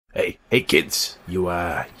Hey kids, you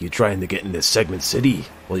trying to get into Segment City?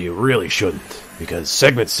 Well, you really shouldn't, because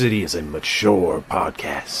Segment City is a mature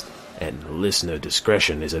podcast, and listener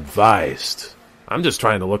discretion is advised. I'm just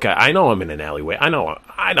trying to look at. I know I'm in an alleyway. I know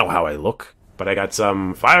how I look, but I got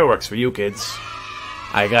some fireworks for you kids.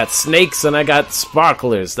 I got snakes and I got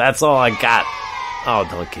sparklers. That's all I got. Oh,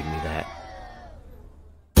 don't give me that.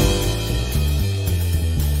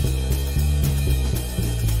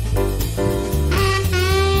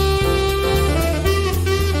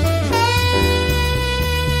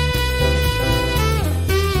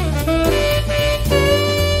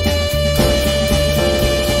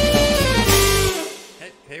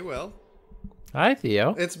 Hey, Will. Hi,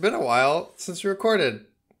 Theo. It's been a while since we recorded.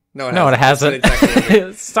 No, it hasn't.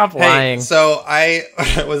 Exactly Stop lying. So I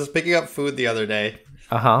was picking up food the other day.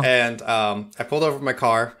 And I pulled over my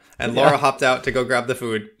car, and Laura hopped out to go grab the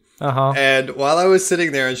food. And while I was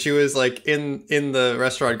sitting there, and she was like in the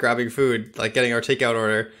restaurant grabbing food, like getting our takeout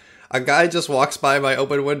order, a guy just walks by my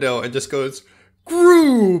open window and just goes,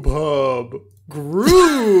 "Group Hub,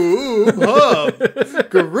 Group Hub,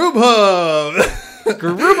 Group Hub."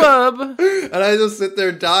 Grubub! And I just sit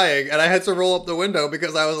there dying, and I had to roll up the window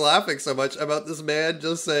because I was laughing so much about this man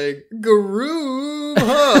just saying "Group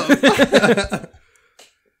Hub."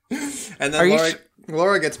 And then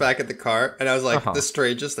Laura gets back at the car, and I was like, the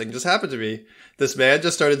strangest thing just happened to me. This man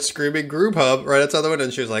just started screaming "Group Hub" right outside the window,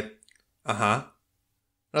 and she was like, And I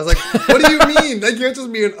was like, what do you mean? That can't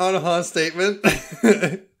just be an statement.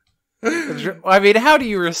 I mean, how do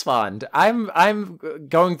you respond? I'm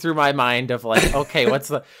going through my mind of like, okay, what's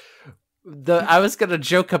the I was gonna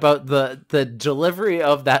joke about the delivery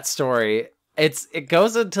of that story. It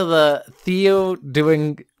goes into the Theo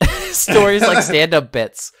doing stories like stand-up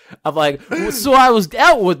bits of like, so I was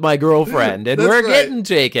out with my girlfriend and we're getting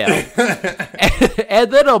takeout,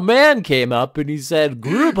 and then a man came up and he said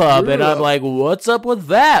 "Group Hub," and I'm like, what's up with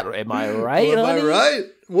that? Am I right? Am I right?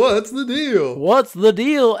 What's the deal? What's the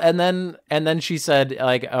deal? And then she said,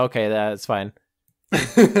 like, okay, that's fine.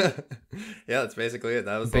 Yeah, that's basically it.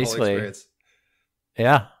 That was the whole experience.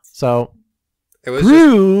 Yeah. So it was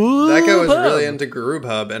that guy was really into Group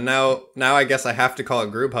Hub, and now I guess I have to call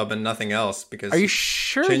it Group Hub and nothing else because are you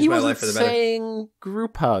sure he wasn't saying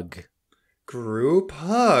Group Hug? Group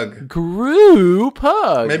Hug. Group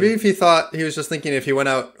Hug. Maybe if he thought he was just thinking if he went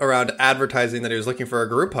out around advertising that he was looking for a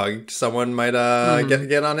group hug, someone might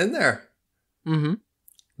get on in there. Mm-hmm.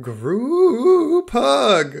 Group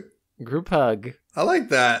Hug. Group Hug. I like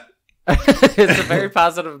that. It's a very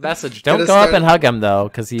positive message. Don't go up and hug him though,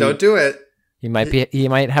 because don't do it. He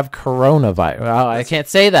might have coronavirus. Well, I can't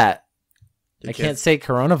say that. I can't say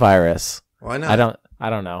coronavirus. Why not? I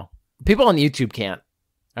don't know. People on YouTube can't.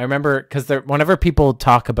 I remember because whenever people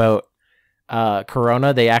talk about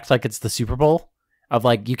Corona, they act like it's the Super Bowl. Of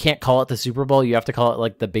like, you can't call it the Super Bowl, you have to call it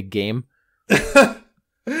like the big game.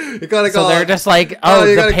 You gotta call they're just like,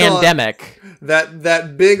 the pandemic.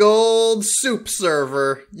 That big old soup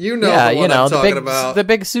server. You know what I'm talking about. The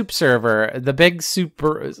big soup server. The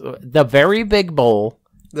very big bowl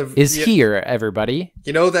is here, everybody.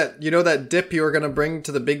 You know that dip you were gonna bring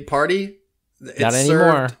to the big party? Not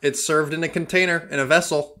anymore. It's served in a container, in a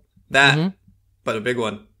vessel. But a big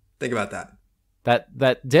one. Think about that.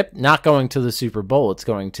 That dip not going to the Super Bowl. It's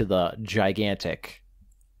going to the gigantic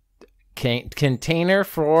container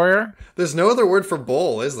for. There's no other word for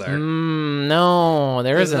bowl, is there? No,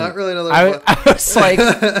 there's not really another word. I was like,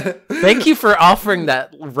 thank you for offering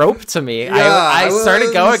that rope to me. Yeah, I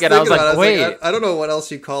started going and I was like, wait. I don't know what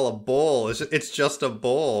else you call a bowl. It's just a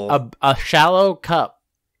bowl. A shallow cup.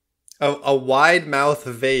 A wide mouth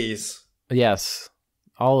vase. Yes.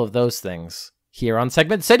 All of those things. Here on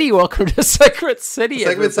Segment City. Welcome to Segment City,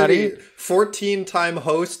 everybody. City, 14-time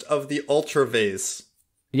host of the Ultra Vase.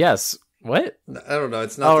 Yes. What? I don't know.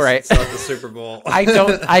 It's not It's not the Super Bowl. I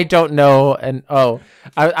don't know. And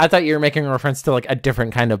I thought you were making a reference to like a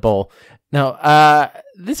different kind of bowl. No,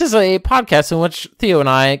 this is a podcast in which Theo and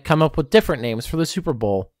I come up with different names for the Super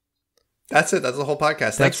Bowl. That's it. That's the whole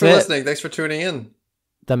podcast. Thanks for listening. Thanks for tuning in.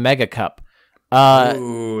 The Mega Cup.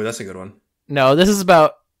 Ooh, that's a good one. No, this is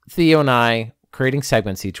about Theo and I creating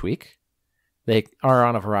segments each week. They are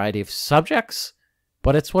on a variety of subjects,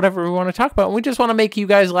 but it's whatever we want to talk about. And we just want to make you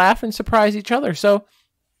guys laugh and surprise each other. So,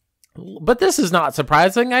 but this is not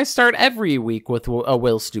surprising. I start every week with a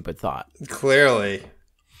Will Stupid Thought. Clearly,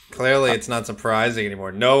 it's not surprising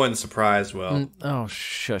anymore. No one's surprised, Will. Oh,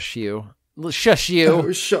 shush you. Shush you.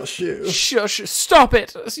 Oh, shush you. Shush. Stop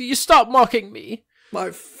it. You stop mocking me. My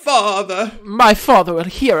father will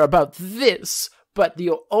hear about this, but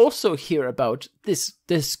you'll also hear about this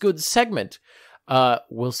good segment.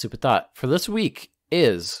 Will Stupid Thought for this week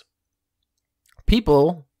is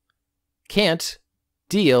people can't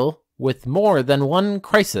deal with more than one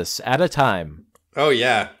crisis at a time. Oh,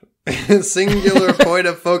 yeah. Singular point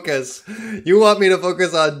of focus. You want me to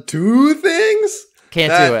focus on 2 things?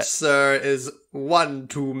 Can't do it. That, sir, is one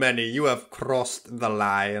too many. You have crossed the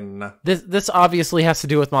line. This obviously has to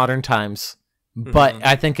do with modern times, but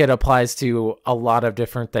I think it applies to a lot of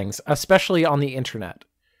different things, especially on the internet,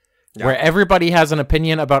 where everybody has an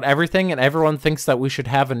opinion about everything, and everyone thinks that we should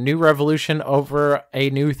have a new revolution over a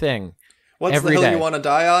new thing. What's the hill you want to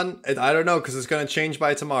die on? I don't know, because it's going to change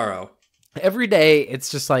by tomorrow. Every day, it's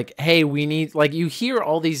just like, hey, we need, like, you hear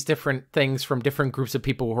all these different things from different groups of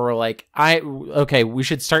people who are like, okay, we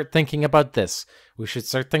should start thinking about this. We should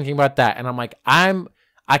start thinking about that. And I'm like, I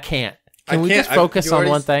can't. Can we just focus on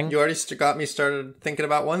one thing? You already got me started thinking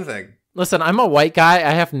about one thing. Listen, I'm a white guy.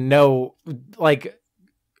 I have no, like,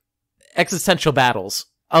 existential battles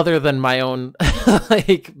other than my own,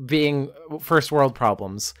 like, being first world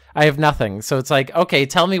problems. I have nothing. So it's like, okay,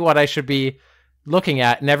 tell me what I should be looking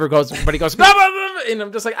at. Never goes, but he goes, blah, blah, blah, and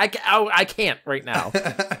I'm just like, I can't right now.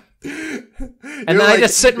 And then like, I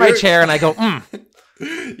just sit in my chair and I go,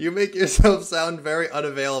 You make yourself sound very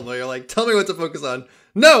unavailable. You're like, tell me what to focus on.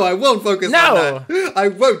 No, I won't focus on that. I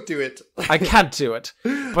won't do it. I can't do it.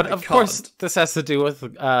 But of course, this has to do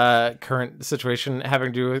with current situation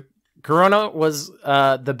having to do with Corona was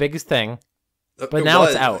the biggest thing. But now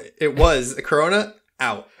it's out. It was. Corona,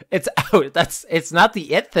 out. It's out. It's not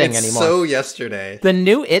the it thing anymore. So yesterday. The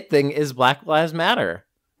new it thing is Black Lives Matter.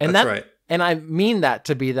 And that's right. And I mean that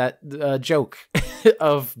to be that joke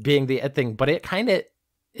of being the it thing, but it kind of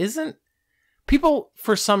isn't. People,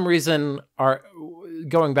 for some reason, are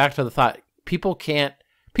going back to the thought, people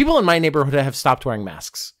in my neighborhood have stopped wearing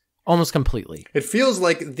masks almost completely. It feels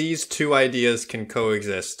like these two ideas can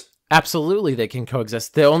coexist. Absolutely, they can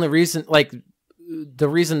coexist. The only reason, the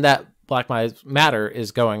reason that Black Lives Matter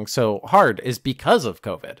is going so hard is because of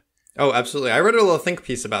COVID. Oh, absolutely. I read a little think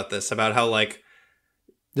piece about this, about how, like,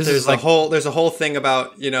 there's a whole thing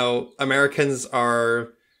about, Americans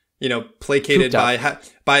are, placated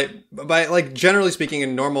by like, generally speaking,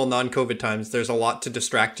 in normal non-COVID times, there's a lot to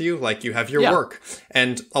distract you. Like, you have your work,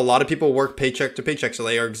 and a lot of people work paycheck to paycheck, so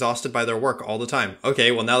they are exhausted by their work all the time.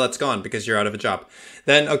 Okay, well, now that's gone because you're out of a job.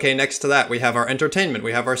 Then, okay, next to that, we have our entertainment,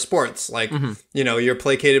 we have our sports. Like, you're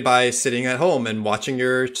placated by sitting at home and watching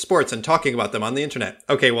your sports and talking about them on the internet.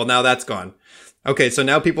 Okay, well, now that's gone. Okay, so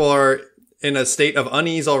now people are in a state of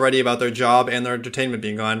unease already about their job and their entertainment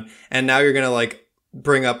being gone, and now you're gonna, like,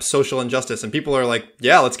 bring up social injustice, and people are like,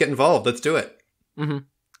 yeah, let's get involved, let's do it.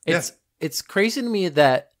 It's crazy to me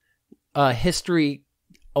that history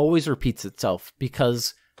always repeats itself,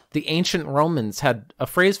 because the ancient Romans had a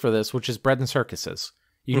phrase for this, which is bread and circuses.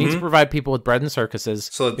 You need to provide people with bread and circuses.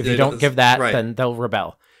 So if you don't give that, then they'll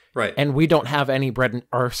rebel. Right. And we don't have any bread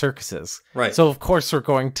or circuses. Right. So of course we're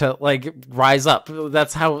going to, like, rise up.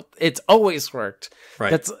 That's how it's always worked.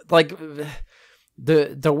 Right. That's like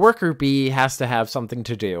the worker bee has to have something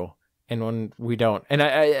to do, and when we don't, and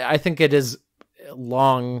I think it is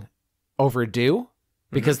long overdue,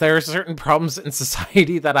 because there are certain problems in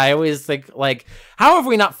society that I always think, like, how have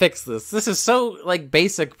we not fixed this? This is so, like,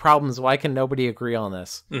 basic problems. Why can nobody agree on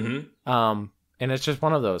this? And it's just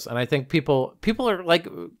one of those. And I think people are like,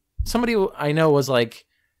 somebody I know was like,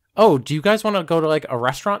 oh, do you guys want to go to, like, a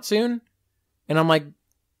restaurant soon? And I'm like,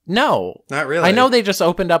 no, not really. I know they just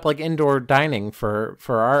opened up, like, indoor dining for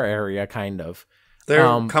our area, kind of. They're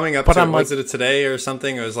coming up to, was it today or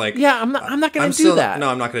something? It was like, yeah, I'm not going to do that. No,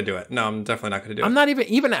 I'm not going to do it. No, I'm definitely not going to do it. I'm not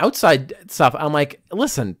even outside stuff. I'm like,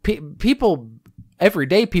 listen, people,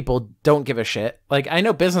 everyday people don't give a shit. Like, I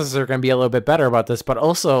know businesses are going to be a little bit better about this, but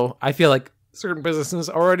also I feel like certain businesses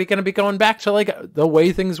are already going to be going back to, like, the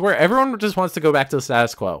way things were. Everyone just wants to go back to the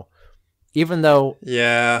status quo, even though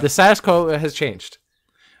the status quo has changed.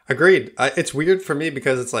 Agreed. It's weird for me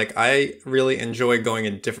because it's like, I really enjoy going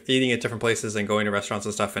and eating at different places and going to restaurants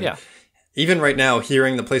and stuff. And even right now,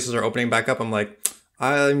 hearing the places are opening back up, I'm like,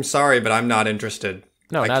 I'm sorry, but I'm not interested.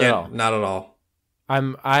 No, not at all. Not at all.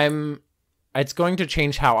 It's going to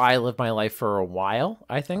change how I live my life for a while,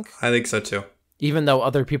 I think. I think so too. Even though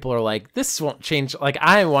other people are like, this won't change. Like,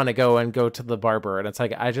 I want to go to the barber, and it's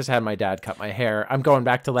like, I just had my dad cut my hair. I'm going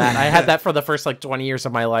back to that. I had that for the first, like, 20 years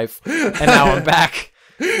of my life, and now I'm back.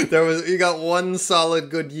 You got one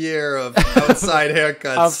solid good year of outside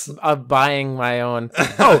haircuts of buying my own.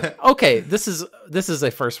 Oh, okay. This is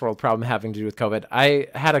a first world problem having to do with COVID. I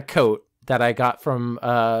had a coat that I got from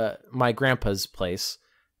my grandpa's place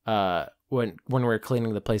when we were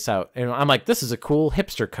cleaning the place out, and I'm like, this is a cool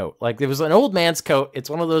hipster coat. Like, it was an old man's coat. It's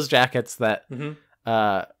one of those jackets that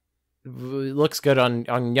looks good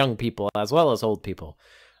on young people as well as old people.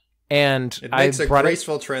 And it makes a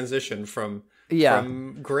graceful transition from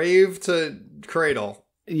grave to cradle.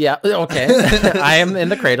 Yeah, okay. I am in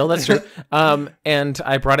the cradle, that's true. And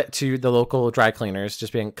I brought it to the local dry cleaners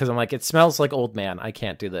just because I'm like, it smells like old man. I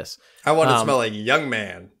can't do this. I want to smell like young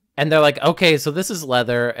man. And they're like, okay, so this is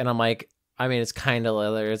leather. And I'm like, I mean, it's kind of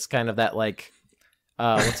leather. It's kind of that like,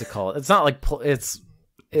 what's it called? It's not like,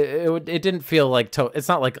 it didn't feel like, it's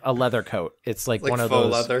not like a leather coat. It's like one of faux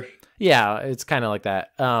those. leather. Yeah, it's kind of like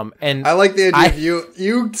that. And I like the idea of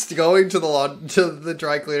you going to the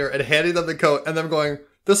dry cleaner and handing them the coat and them going,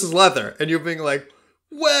 this is leather. And you being like,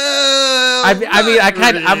 well, I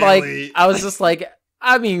was just like,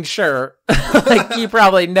 I mean, sure. Like, you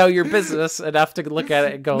probably know your business enough to look at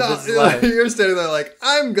it and go, this is leather. You're standing there like,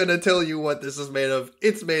 I'm going to tell you what this is made of.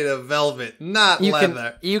 It's made of velvet, not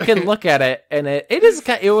leather. You can look at it, and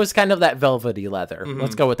it was kind of that velvety leather. Mm-hmm.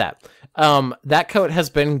 Let's go with that. That coat has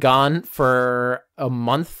been gone for a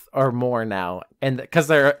month or more now, and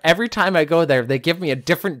because every time I go there, they give me a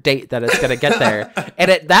different date that it's gonna get there,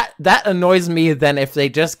 and that annoys me than if they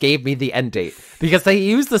just gave me the end date, because they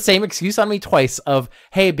use the same excuse on me twice of,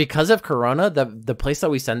 hey, because of Corona, the place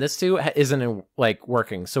that we send this to isn't like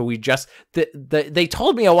working, so we just they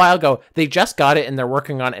told me a while ago they just got it and they're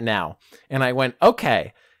working on it now, and I went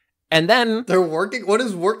okay, and then they're working. What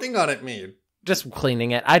does working on it mean? Just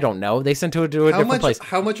cleaning it. I don't know. They sent it to a different place.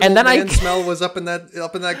 How much old man smell was up in that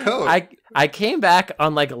coat? I came back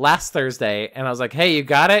on like last Thursday and I was like, hey, you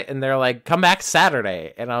got it? And they're like, come back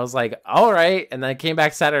Saturday. And I was like, all right. And then I came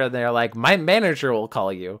back Saturday and they're like, my manager will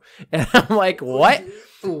call you. And I'm like, what?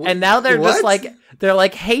 And now they're just like, they're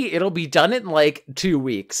like, hey, it'll be done in like 2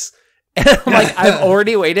 weeks. And I'm like, I've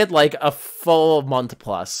already waited like a full month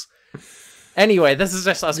plus. Anyway, this is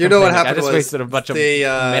just us. You know what happened? I just wasted a bunch of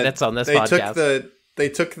minutes on this podcast. They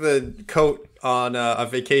took the coat on a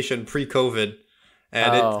vacation pre-COVID,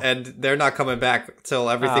 and they're not coming back till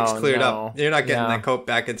everything's cleared up. You're not getting that coat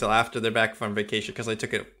back until after they're back from vacation because they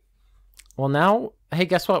took it. Well, now, hey,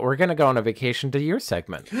 guess what? We're gonna go on a vacation to your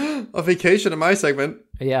segment. A vacation to my segment?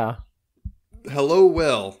 Yeah. Hello,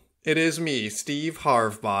 Will. It is me, Steve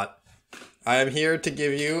Harvbot. I am here to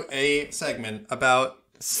give you a segment about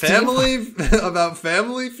Family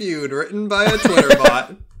Feud, written by a Twitter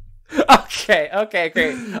bot. Okay,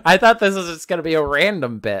 great. I thought this was just gonna be a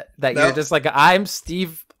random bit that you're just like, I'm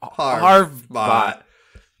Steve Harvbot.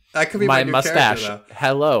 That could be my mustache.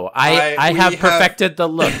 Hello, I have perfected the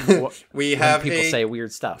look. We have people say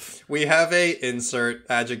weird stuff. We have a insert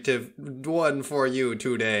adjective one for you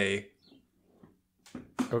today.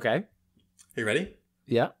 Okay, are you ready?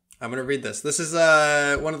 Yeah. I'm going to read this. This is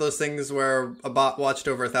one of those things where a bot watched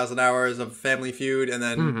over 1,000 hours of Family Feud and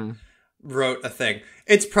then wrote a thing.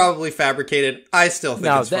 It's probably fabricated. I still think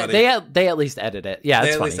it's funny. They at least edit it. Yeah,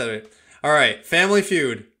 it's funny. Least edit it. All right. Family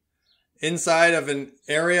Feud. Inside of an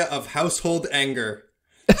area of household anger.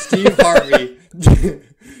 Steve Harvey,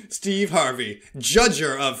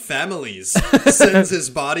 judger of families, sends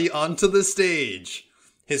his body onto the stage.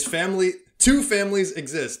 His family... 2 families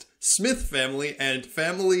exist. Smith family and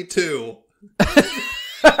family 2.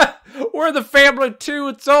 We're the family 2.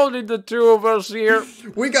 It's only the 2 of us here.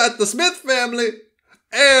 We got the Smith family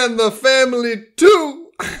and the family 2.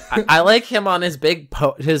 I like him on his big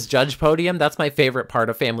his judge podium. That's my favorite part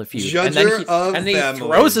of Family Feud. And he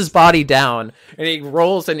throws his body down and he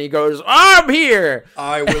rolls and he goes, I'm here.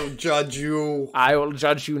 I will judge you. I will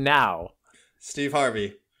judge you now. Steve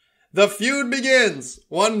Harvey. The feud begins.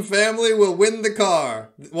 One family will win the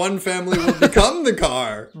car. One family will become the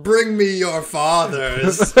car. Bring me your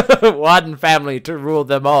fathers. One family to rule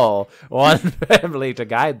them all. One family to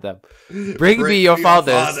guide them. Bring me your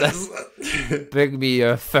fathers. Bring me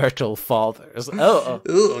your fertile fathers. Oh.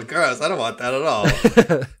 Ooh, gross. I don't want that at all.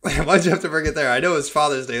 Why'd you have to bring it there? I know it was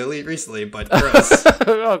Father's Day recently, but gross.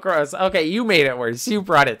 Oh, gross. Okay, you made it worse. You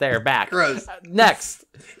brought it there back. Gross. Next.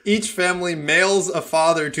 Each family mails a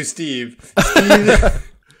father to Steve.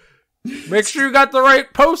 Make sure you got the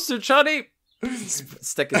right postage, honey.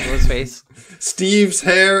 Stick it to his face. Steve's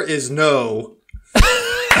hair is no.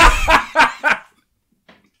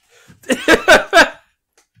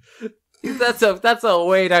 That's a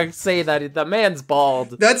way to say that the man's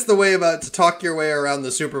bald. That's the way to talk your way around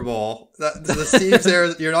the Super Bowl. The Steve's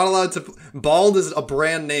hair, you're not allowed to. Bald is a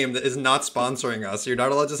brand name that is not sponsoring us. You're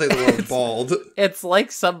not allowed to say the word bald. It's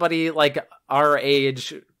like somebody like our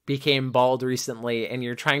age became bald recently, and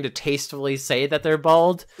you're trying to tastefully say that they're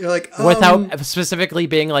bald. You're like without specifically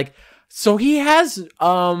being like, so he has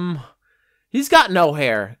he's got no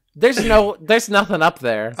hair. There's nothing up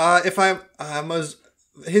there. If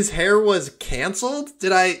his hair was canceled?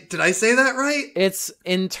 Did I say that right? It's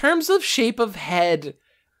in terms of shape of head,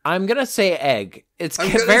 I'm gonna say egg. It's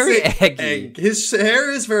very eggy. Egg. His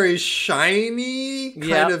hair is very shiny,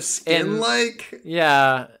 kind of skin-like.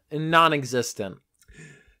 Yeah, non-existent.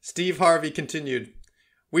 Steve Harvey continued.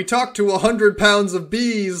 We talked to 100 pounds of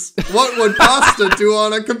bees. What would pasta do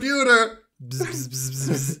on a computer?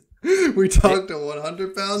 We talked to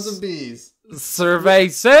 100 pounds of bees. Survey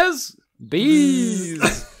says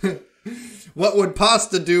bees. What would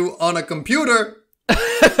pasta do on a computer?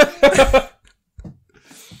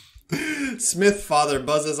 Smith father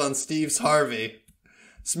buzzes on Steve's Harvey.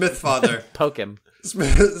 Smith father. Poke him.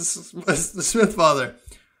 Smith father.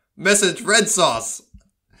 Message red sauce.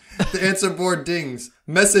 The answer board dings.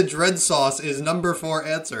 Message red sauce is number 4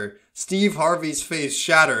 answer. Steve Harvey's face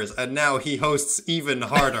shatters, and now he hosts even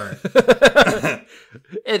harder.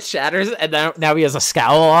 It shatters, and now he has a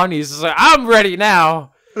scowl on. He's just like, I'm ready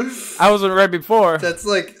now. I wasn't ready before. It's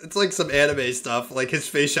like some anime stuff. Like his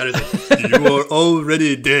face shatters. Like, you are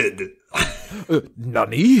already dead.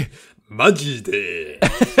 Nani? Majide.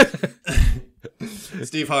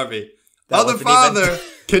 Steve Harvey. Other father,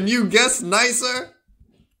 can you guess nicer?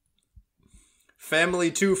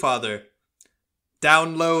 Family 2 father.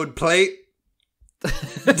 Download plate.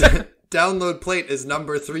 Download plate is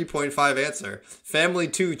number 3.5 answer. Family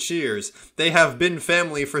 2 cheers. They have been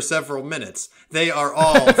family for several minutes. They are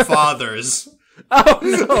all fathers. Oh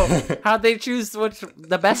no! How'd they choose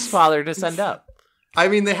the best father to send up? I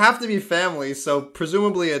mean, they have to be family, so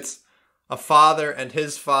presumably it's a father and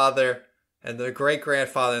his father and the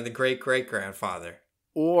great-grandfather and the great-great-grandfather.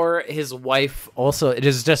 Or his wife also. It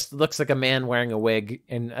just looks like a man wearing a wig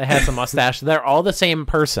and has a mustache. They're all the same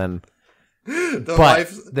person.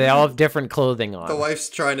 They all have different clothing on. The wife's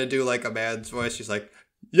trying to do like a man's voice. She's like,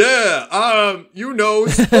 yeah, you know,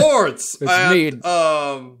 sports.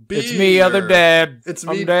 It's me, other dad.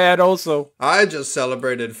 I'm dad also. I just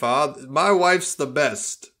celebrated father. My wife's the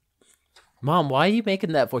best. Mom, why are you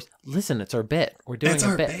making that voice? Listen, it's our bit. We're doing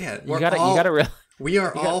a bit. We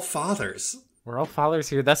are all fathers. We're all fathers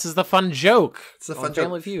here. This is the fun joke. It's a fun joke.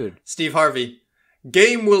 Family Feud. Steve Harvey.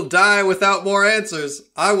 Game will die without more answers.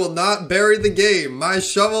 I will not bury the game. My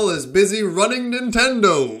shovel is busy running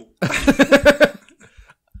Nintendo.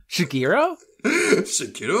 Shakiro?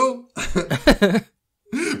 Shakiro?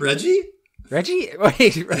 Reggie?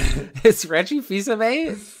 Wait, is Reggie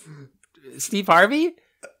Fils-Aimé Steve Harvey?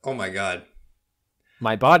 Oh my god.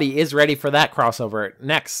 My body is ready for that crossover.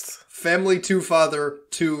 Next. Family 2 father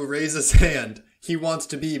 2 raises hand. He wants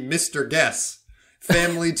to be Mr. Guess.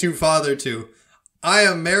 Family 2 father 2. I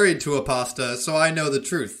am married to a pasta, so I know the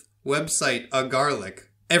truth. Website, a garlic.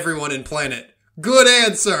 Everyone in planet. Good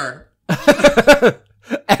answer!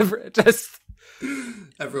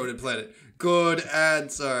 Everyone in planet. Good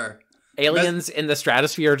answer. Aliens in the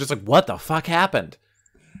stratosphere are just like, what the fuck happened?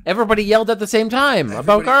 Everybody yelled at the same time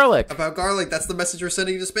about garlic. About garlic. That's the message we're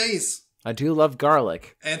sending to space. I do love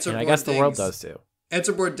garlic. Answer board I guess dings. The world does too.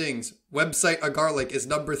 Answer board dings. Website, a garlic is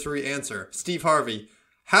number 3 answer. Steve Harvey.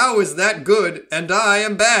 How is that good and I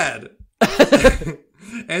am bad?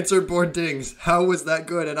 Answer board dings. How was that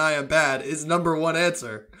good and I am bad is number 1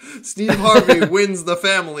 answer. Steve Harvey wins the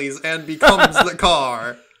families and becomes the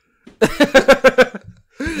car.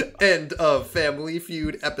 End of Family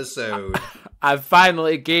Feud episode. I've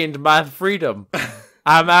finally gained my freedom.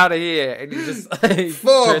 I'm out of here. And you just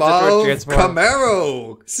Form of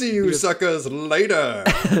Camaro. See you suckers later.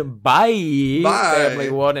 Bye.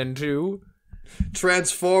 Family 1 and 2.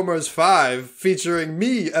 Transformers 5 featuring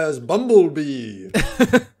me as Bumblebee.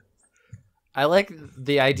 I like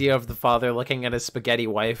the idea of the father looking at his spaghetti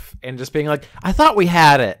wife and just being like, I thought we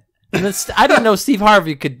had it. And I didn't know Steve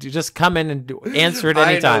Harvey could just come in and answer it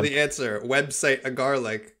anytime. I know the answer. Website, a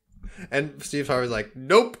garlic. And Steve Harvey's like,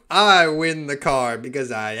 nope, I win the car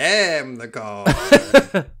because I am the car.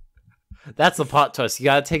 That's the plot twist. You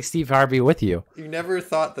gotta take Steve Harvey with you. You never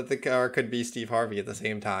thought that the car could be Steve Harvey at the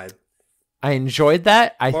same time. I enjoyed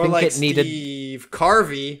that. I think like it needed Steve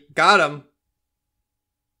Carvey. Got him.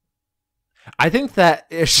 I think that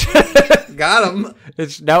got him.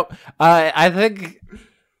 Nope. I think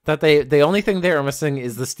that the only thing they are missing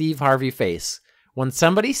is the Steve Harvey face. When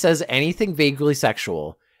somebody says anything vaguely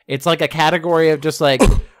sexual, it's like a category of just like,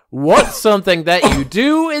 what's something that you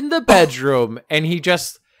do in the bedroom? And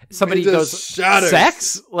somebody goes, shatters.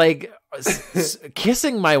 Sex? Like,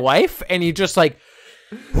 kissing my wife? And he just like,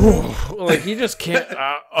 like he just can't,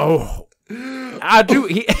 I do,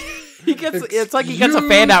 he gets, it's like he gets a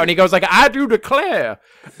fan out and he goes like, I do declare.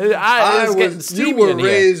 You were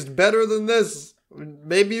raised better than this.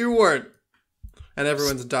 Maybe you weren't. And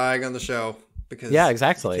everyone's dying on the show. because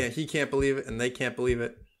exactly. He can't believe it, and they can't believe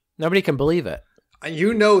it. Nobody can believe it.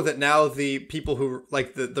 You know that now the people who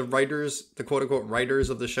like the writers, the quote unquote writers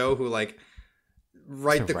of the show, who like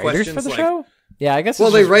write the questions for the like, show. Yeah, I guess.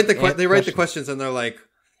 Well, they write the questions, and they're like,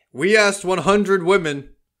 "We asked 100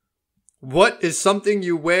 women, what is something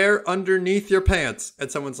you wear underneath your pants?"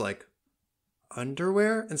 And someone's like,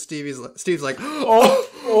 "Underwear?" And Steve's like,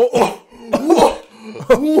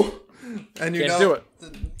 and you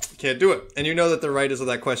can't do it. And you know that the writers of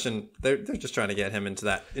that question, they're just trying to get him into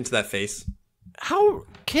that face. How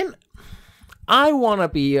can I want to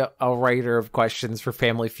be a writer of questions for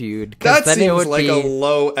Family Feud? That then seems like a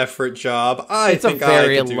low effort job. It's a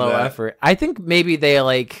very low effort. I think maybe they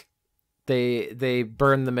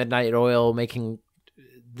burn the midnight oil making.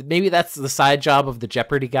 Maybe that's the side job of the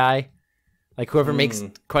Jeopardy guy, like whoever makes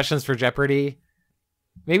questions for Jeopardy.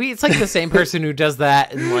 Maybe it's like the same person who does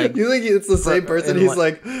that, and like you think it's the same person. He's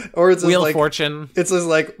like, or it's Wheel of Fortune. It's his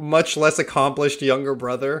like much less accomplished younger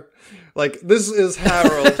brother. Like, this is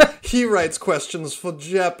Harold. He writes questions for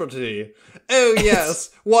Jeopardy. Oh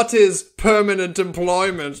yes, what is permanent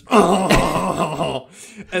employment? Oh.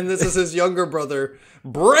 And this is his younger brother,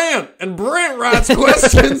 Brent, and Brent writes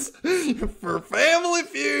questions for Family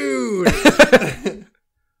Feud.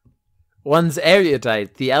 One's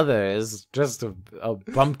erudite, the other is just a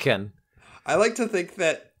bumpkin. I like to think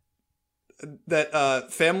that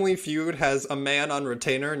Family Feud has a man on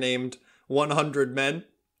retainer named 100 Men.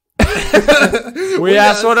 We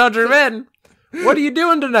asked 100 men, what are you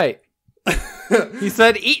doing tonight? He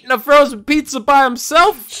said, eating a frozen pizza by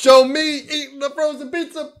himself. Show me eating a frozen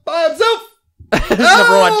pizza by himself.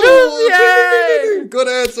 Yay! Good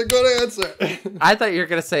answer. I thought you were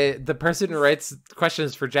going to say the person who writes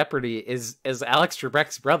questions for Jeopardy is Alex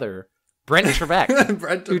Trebek's brother, Brent Trebek.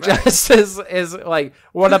 Who just is like,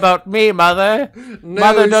 what about me, mother?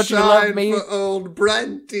 Mother, don't you love me? For old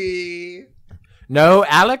Brenty. No,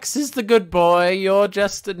 Alex is the good boy. You're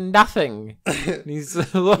just nothing.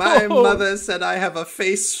 My mother said I have a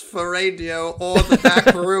face for radio or the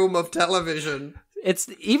back room of television.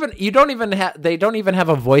 They don't even have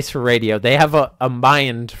a voice for radio. They have a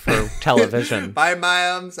mind for television. My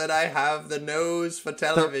mom said I have the nose for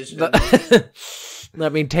television.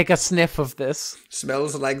 Let me take a sniff of this.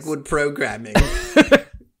 Smells like good programming.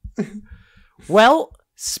 Well,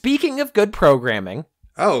 speaking of good programming.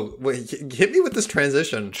 Oh, wait, hit me with this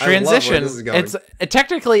transition. I love where this is going.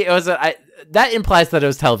 Technically, it was that implies that it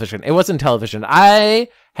was television. It wasn't television. I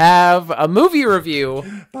have a movie review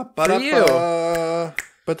for you.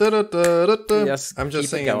 Yes, I'm just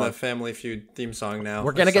singing the Family Feud theme song now.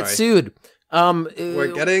 We're gonna get sued.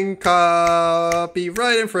 We're getting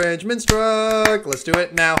copyright infringement struck. Let's do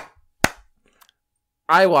it now.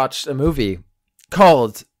 I watched a movie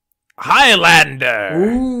called Highlander.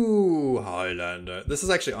 Ooh, Highlander. This is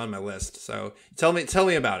actually on my list, so tell me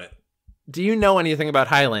about it. Do you know anything about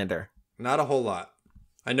Highlander? Not a whole lot.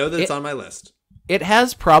 I know that it's on my list. It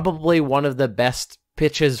has probably one of the best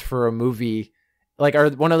pitches for a movie, or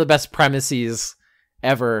one of the best premises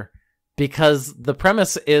ever, because the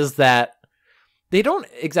premise is that they don't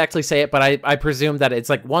exactly say it, but I presume that it's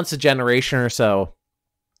like once a generation or so,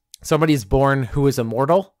 somebody's born who is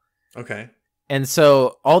immortal. Okay. And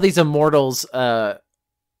so all these immortals have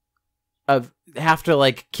to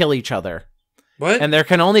like kill each other. What? And there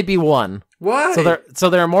can only be one. Why? So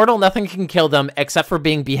they're immortal, nothing can kill them except for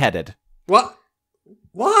being beheaded. What?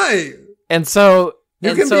 Why? And so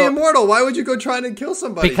you can be immortal. Why would you go trying to kill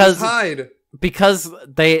somebody? Because just hide. Because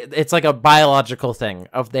it's like a biological thing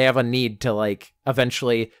they have a need to like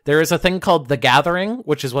eventually. There is a thing called The Gathering,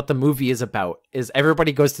 which is what the movie is about. Is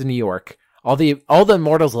everybody goes to New York. All the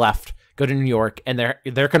immortals left go to New York, and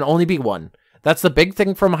there can only be one. That's the big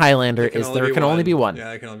thing from Highlander there can only be one. Yeah,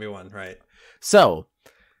 there can only be one, right. So,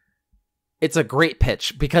 it's a great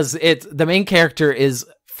pitch, because the main character is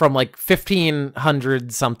from like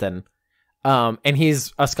 1500 something, and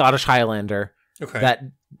he's a Scottish Highlander that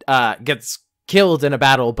gets killed in a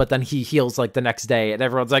battle, but then he heals like the next day, and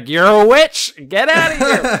everyone's like, "You're a witch! Get out of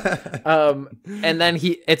here!" And then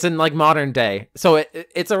it's in like modern day, so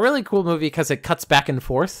it's a really cool movie because it cuts back and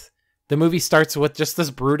forth. The movie starts with just this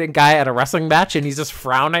brooding guy at a wrestling match, and he's just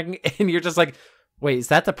frowning, and you're just like, wait, is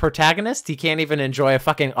that the protagonist? He can't even enjoy a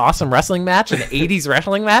fucking awesome wrestling match, an 80s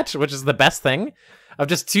wrestling match, which is the best thing, of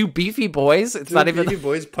just two beefy boys. It's not even beefy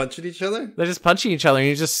boys punching each other? They're just punching each other, and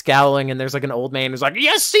he's just scowling, and there's like an old man who's like,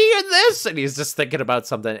 you seeing this? And he's just thinking about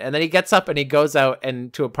something. And then he gets up and he goes out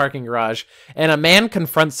to a parking garage, and a man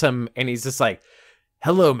confronts him, and he's just like,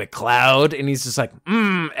 hello, McCloud. And he's just like,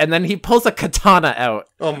 and then he pulls a katana out.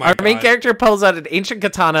 Oh my Our main character pulls out an ancient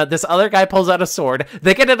katana. This other guy pulls out a sword.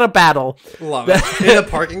 They get in a battle. Love it. In a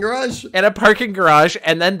parking garage? In a parking garage.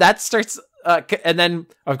 And then that starts, and then,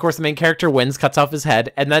 of course, the main character wins, cuts off his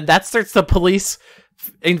head. And then that starts the police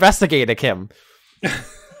investigating him.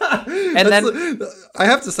 And then I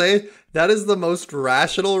have to say, that is the most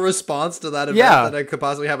rational response to that event that I could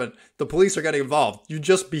possibly happen. The police are getting involved. You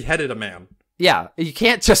just beheaded a man. Yeah, you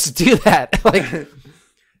can't just do that. Like,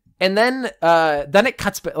 and then it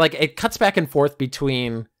cuts back and forth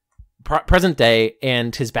between present day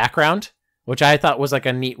and his background, which I thought was like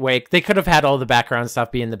a neat way. They could have had all the background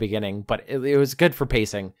stuff be in the beginning, but it was good for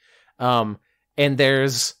pacing. And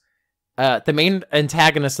there's the main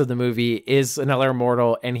antagonist of the movie is another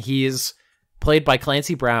immortal, and he's played by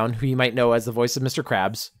Clancy Brown, who you might know as the voice of Mr.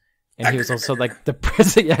 Krabs. And he was also like the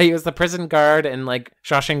prison. Yeah, he was the prison guard in like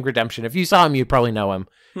Shawshank Redemption. If you saw him, you'd probably know him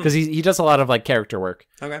because he does a lot of like character work.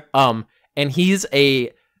 Okay. And he's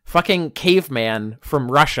a fucking caveman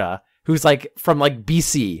from Russia who's like from like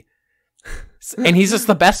BC, and he's just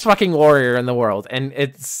the best fucking warrior in the world. And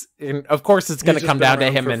of course it's going to come down to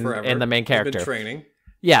him and the main character. He's been training.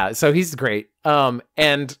 Yeah, so he's great.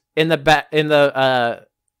 And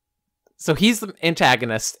so he's the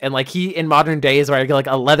antagonist, and like he in modern days wearing like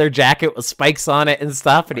a leather jacket with spikes on it and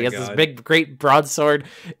stuff, and he has this big, great broadsword.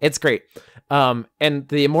 It's great. And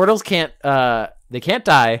the immortals can't die,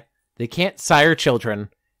 they can't sire children,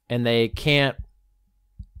 and they can't.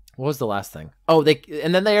 What was the last thing? Oh,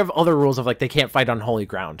 and then they have other rules of like they can't fight on holy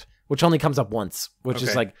ground, which only comes up once, which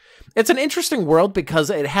is like it's an interesting world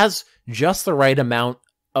because it has just the right amount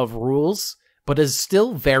of rules, but is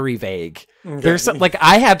still very vague. Okay. There's some, like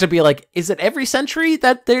I had to be like, is it every century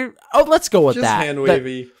that they're? Oh, let's go with just that. Hand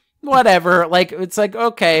wavy. Whatever. Like it's like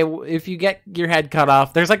okay, if you get your head cut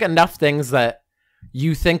off, there's like enough things that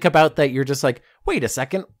you think about that you're just like, wait a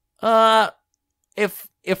second.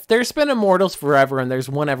 If there's been immortals forever and there's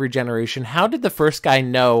one every generation, how did the first guy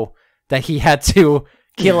know that he had to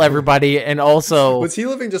kill everybody? And also, was he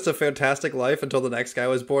living just a fantastic life until the next guy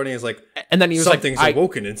was born? And he's like, and then he was something's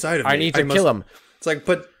awoken inside of me. I need to kill him. It's like,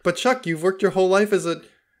 but Chuck, you've worked your whole life as a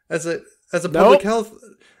public health.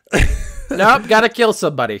 Nope, gotta kill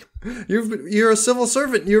somebody. You're a civil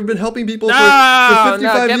servant. You've been helping people for 55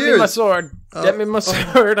 get years. Me my sword. Get me my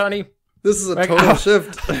sword, honey. This is a total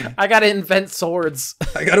shift. I gotta invent swords.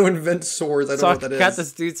 I gotta invent swords. I don't know what that is. Cut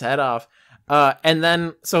this dude's head off. And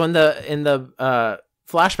then so in the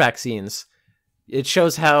flashback scenes, it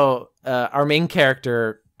shows how our main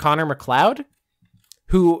character Connor McCloud,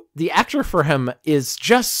 who the actor for him is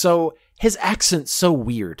just his accent's so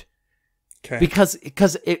weird. Okay. Because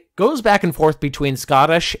it goes back and forth between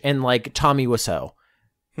Scottish and like Tommy Wiseau.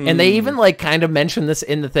 And they even like kind of mention this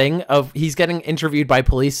in the thing of he's getting interviewed by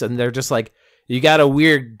police and they're just like, you got a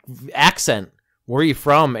weird accent. Where are you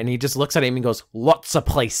from? And he just looks at him and goes, lots of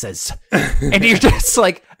places. And you're just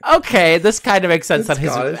like, okay, this kind of makes sense that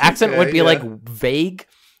his accent would be like vague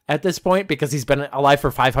at this point because he's been alive for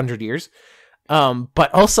 500 years. But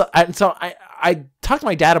also, so I talked to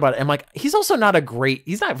my dad about it. I'm like, he's also not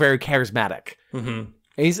he's not very charismatic. Mm-hmm.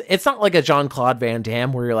 It's not like a Jean-Claude Van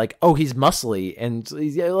Damme where you're like, oh, he's muscly and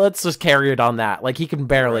let's just carry it on that. Like he can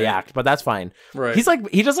barely act, but that's fine. Right. He's like,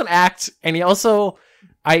 he doesn't act. And he also,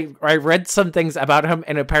 I read some things about him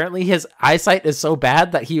and apparently his eyesight is so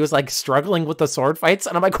bad that he was like struggling with the sword fights.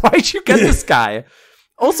 And I'm like, why'd you get this guy?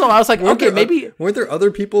 Also, I was like, weren't there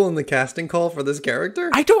other people in the casting call for this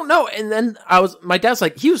character? I don't know. And then my dad's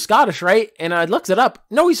like, he was Scottish, right? And I looked it up.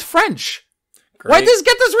 No, he's French. Great. Why just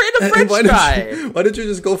get this random French guy? Why did you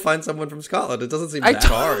just go find someone from Scotland? It doesn't seem that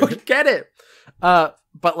hard. I don't get it.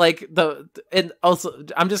 But like and also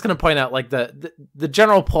I'm just gonna point out like the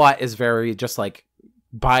general plot is very just like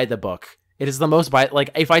by the book. It is the most like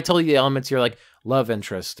if I told you the elements, you're like love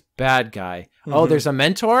interest, bad guy. Mm-hmm. Oh, there's a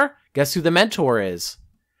mentor. Guess who the mentor is?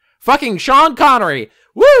 Fucking Sean Connery.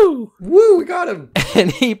 Woo! Woo! We got him.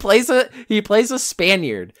 And he plays a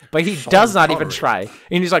Spaniard, but he does not even try.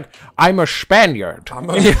 And he's like, "I'm a Spaniard."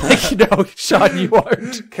 And you're like, no, Sean, you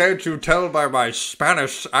aren't. Can't you tell by my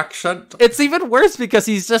Spanish accent? It's even worse because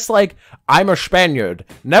he's just like, "I'm a Spaniard.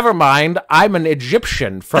 Never mind, I'm an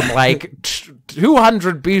Egyptian from like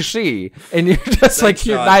 200 BC." And you're just like,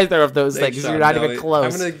 you're neither of those things. You're not even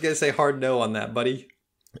close. I'm gonna say hard no on that, buddy.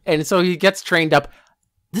 And so he gets trained up.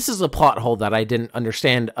 This is a plot hole that I didn't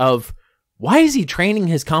understand of why is he training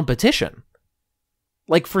his competition?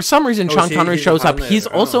 like for some reason Sean Connery shows up. He's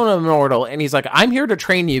also an immortal, and he's like, I'm here to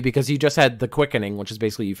train you because you just had the quickening, which is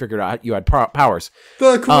basically you figured out you had powers.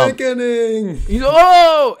 The quickening.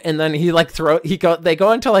 And then he like they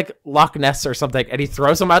go into like Loch Ness or something, and he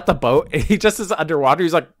throws him out the boat, and he just is underwater.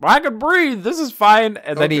 He's like, I can breathe. This is fine.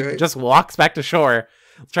 And then he just walks back to shore,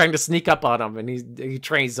 trying to sneak up on him, and he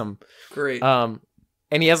trains him. Great. And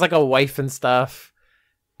he has like a wife and stuff.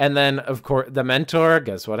 And then of course the mentor.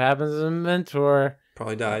 Guess what happens to the mentor?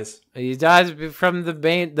 Probably dies. He dies from the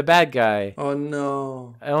bad guy. Oh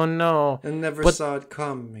no! I never saw it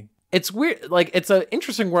coming. It's weird. Like it's an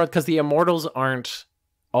interesting world because the immortals aren't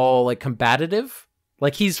all like combative.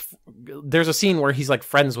 Like there's a scene where he's like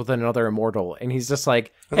friends with another immortal, and he's just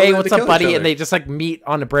like, "Hey, what's up, buddy?" And they just like meet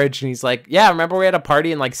on a bridge, and he's like, "Yeah, remember we had a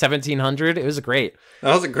party in like 1700? It was great.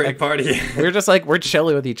 That was a great party." We were just like we're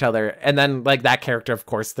chilling with each other, and then that character, of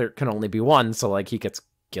course, there can only be one, so like he gets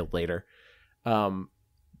killed later.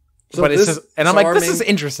 But it's just, and I'm like, this is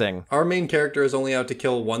interesting. Our main character is only out to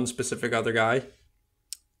kill one specific other guy.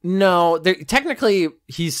 No, technically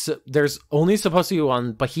there's only supposed to be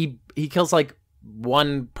one, but he kills like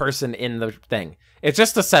one person in the thing. It's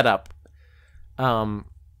just a setup.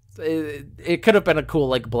 It could have been a cool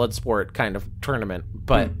like blood sport kind of tournament,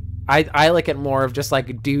 but I like it more of just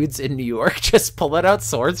like dudes in New York just pulling out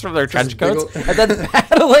swords from their trench coats and then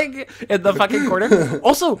battling in the fucking corner.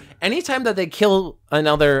 Also, anytime that they kill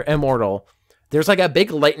another immortal, there's like a big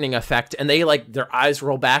lightning effect, and they like their eyes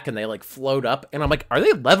roll back and they like float up, and I'm like, are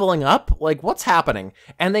they leveling up? Like, what's happening?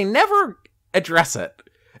 And they never address it,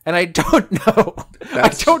 and I don't know. I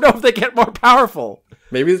don't know if they get more powerful.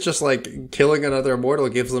 Maybe it's just like killing another immortal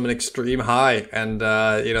gives them an extreme high, and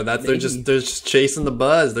they're just chasing the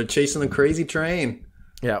buzz. They're chasing the crazy train.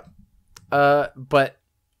 Yeah, but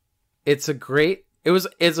it's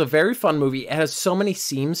it's a very fun movie. It has so many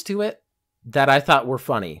seams to it that I thought were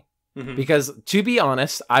funny. Mm-hmm. Because to be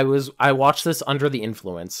honest, I watched this under the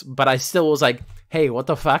influence, but I still was like, "Hey, what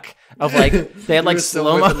the fuck?" Of like they had like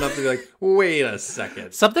slow mo. Enough to be like, wait a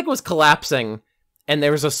second. Something was collapsing, and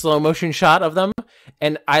there was a slow motion shot of them,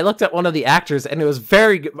 and I looked at one of the actors, and it was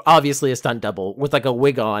very obviously a stunt double with like a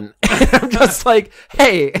wig on. And I'm just like,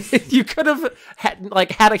 "Hey, you could have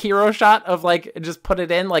had a hero shot of like just put it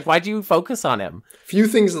in. Like, why'd you focus on him?" Few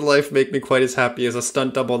things in life make me quite as happy as a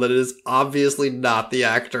stunt double that is obviously not the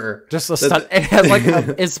actor. Just a stunt. It has like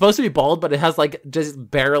it's supposed to be bald, but it has like just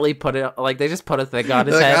barely put it. Like they just put a thing on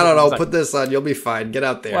his head. I don't know. Put this on. You'll be fine. Get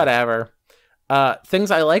out there. Whatever.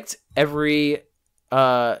 Things I liked. Every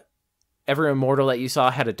immortal that you saw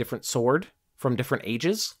had a different sword from different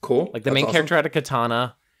ages. Cool. Like the main character had a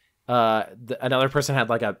katana. Another person had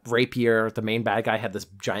like a rapier. The main bad guy had this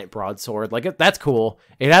giant broadsword. Like that's cool.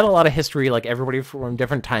 It had a lot of history. Like everybody from a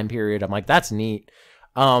different time period. I'm like, that's neat.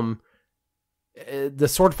 The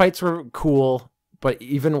sword fights were cool, but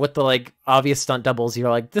even with the like obvious stunt doubles, you're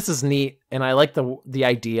like, this is neat, and I like the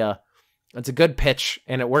idea. It's a good pitch,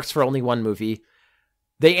 and it works for only one movie.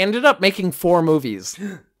 They ended up making 4 movies.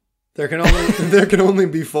 There can only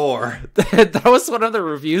be 4. That was one of the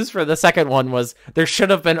reviews for the second one was there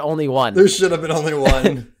should have been only one. There should have been only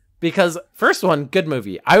one. Because first one, good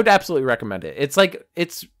movie. I would absolutely recommend it. It's like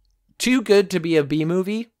it's too good to be a B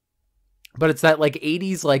movie, but it's that like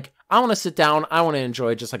 80s like I want to sit down, I want to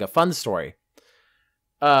enjoy just like a fun story.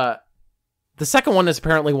 The second one is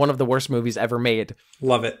apparently one of the worst movies ever made.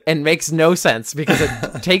 Love it. And makes no sense because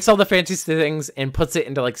it takes all the fancy things and puts it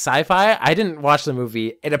into like sci-fi. I didn't watch the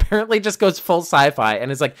movie. It apparently just goes full sci-fi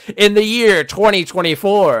and it's like, in the year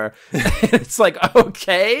 2024. It's like,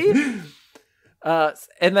 okay.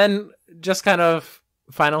 And then just kind of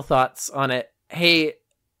final thoughts on it. Hey,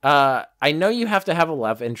 I know you have to have a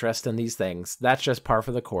love interest in these things. That's just par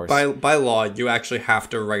for the course. By law, you actually have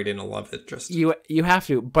to write in a love interest. You have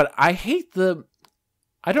to, but I hate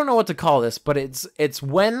I don't know what to call this, but it's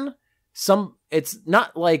when it's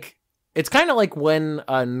not like, it's kind of like when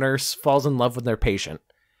a nurse falls in love with their patient.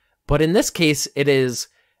 But in this case, it is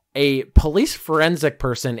a police forensic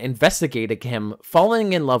person investigating him,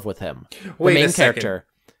 falling in love with him. Wait, the main character.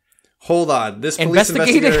 Hold on. This police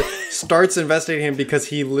investigator starts investigating him because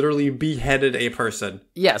he literally beheaded a person.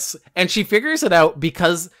 Yes. And she figures it out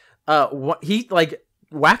because he like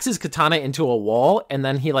whacks his katana into a wall and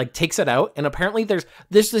then he like takes it out. And apparently there's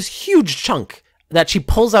this huge chunk that she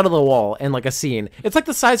pulls out of the wall in like a scene. It's like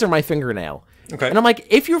the size of my fingernail. Okay. And I'm like,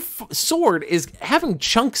 if your sword is having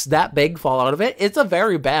chunks that big fall out of it, it's a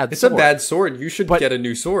very bad sword. It's a bad sword. You should get a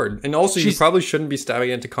new sword. And also you probably shouldn't be stabbing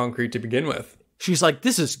into concrete to begin with. She's like,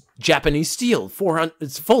 this is Japanese steel. 400.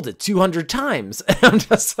 It's folded 200 times. And I'm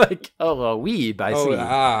just like, oh, a weeb. I see.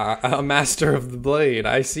 A master of the blade.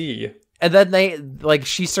 I see. And then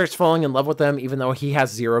she starts falling in love with him, even though he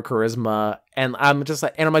has zero charisma. And I'm just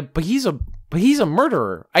like, but he's a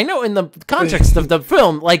murderer. I know in the context of the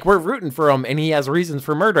film, like, we're rooting for him and he has reasons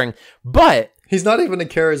for murdering, but he's not even a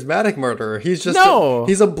charismatic murderer. He's just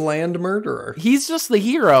he's a bland murderer. He's just the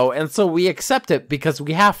hero, and so we accept it because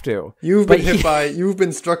we have to. You've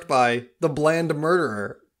been struck by the bland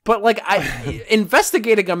murderer. But like,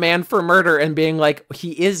 investigating a man for murder and being like, he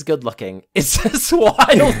is good looking, it's just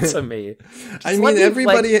wild to me. I mean,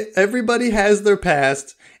 everybody has their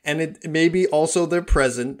past, and it maybe also their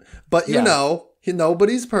present. But you know,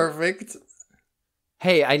 nobody's perfect.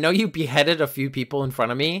 Hey, I know you beheaded a few people in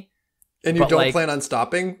front of me. And you don't plan on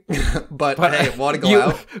stopping, but hey, want to go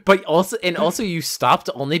out? But also you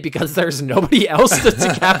stopped only because there's nobody else to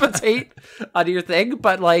decapitate on your thing.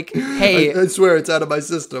 But like, hey, I swear it's out of my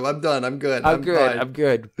system. I'm done. I'm good. I'm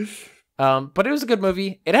good. But it was a good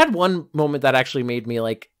movie. It had one moment that actually made me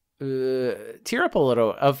like tear up a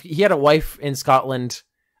little. He had a wife in Scotland,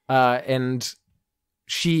 and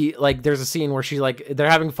she, like, there's a scene where she, like, they're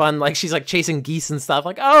having fun, like, she's like chasing geese and stuff,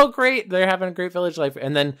 like, oh great, they're having a great village life,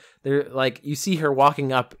 and then they're like, you see her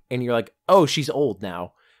walking up and you're like, oh, she's old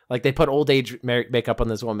now. Like, they put old age makeup on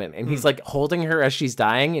this woman, and he's like holding her as she's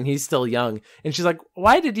dying, and he's still young, and she's like,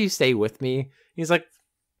 why did you stay with me? He's like,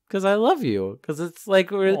 because I love you, because it's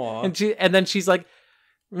like, and then she's like,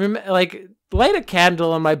 light a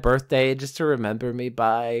candle on my birthday just to remember me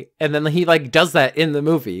by. And then he like does that in the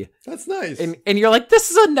movie. That's nice. And you're like,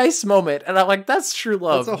 this is a nice moment. And I'm like, that's true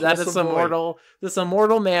love. This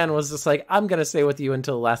immortal man was just like, I'm gonna stay with you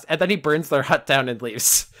until the last. And then he burns their hut down and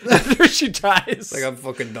leaves after she dies. Like, I'm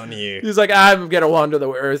fucking done here. He's like, I'm gonna wander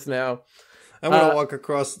the earth now. I'm gonna walk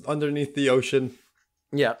across underneath the ocean.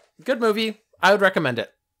 Yeah, good movie. I would recommend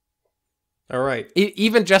it. All right.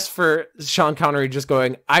 Even just for Sean Connery just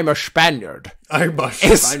going, I'm a Spaniard.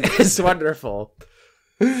 It's wonderful.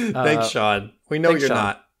 Thanks, Sean. We know you're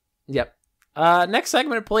not. Yep. Next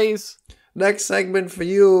segment, please. Next segment for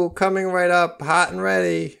you, coming right up, hot and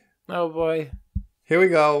ready. Oh, boy. Here we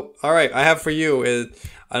go. All right, I have for you is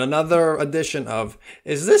another edition of,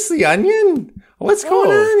 Is This the Onion? What's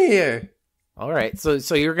going on here? All right, so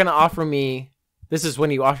you're going to offer me... This is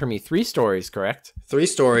when you offer me 3 stories, correct? 3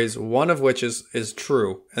 stories, one of which is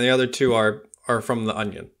true, and the other 2 are from The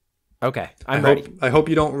Onion. Okay, I'm ready. I hope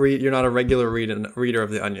you don't read. You're not a regular reader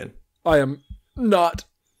of The Onion. I am not.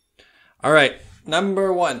 All right,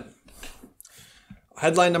 number 1.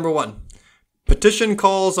 Headline number 1. Petition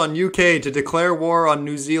calls on UK to declare war on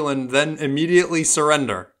New Zealand, then immediately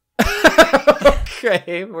surrender.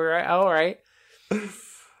 Okay, we're all right.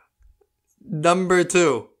 Number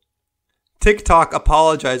 2. TikTok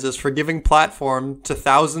apologizes for giving platform to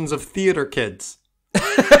thousands of theater kids.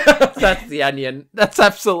 That's The Onion. That's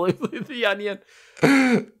absolutely The Onion.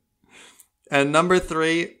 And number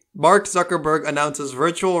 3, Mark Zuckerberg announces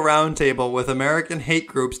virtual roundtable with American hate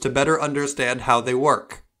groups to better understand how they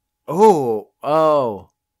work. I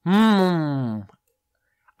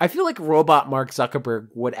feel like robot Mark Zuckerberg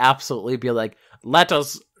would absolutely be like, let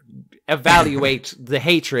us evaluate the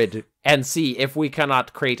hatred and see if we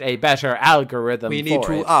cannot create a better algorithm. We need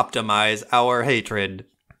to optimize our hatred.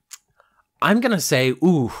 I'm gonna say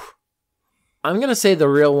the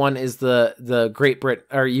real one is the Great Britain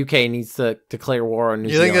or UK needs to declare war on New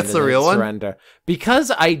Zealand. You think it's the real one?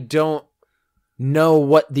 Because I don't know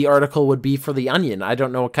what the article would be for The Onion. I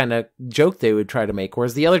don't know what kind of joke they would try to make.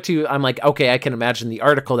 Whereas the other 2, I'm like, okay, I can imagine the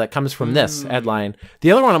article that comes from this headline.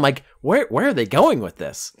 The other one, I'm like, where are they going with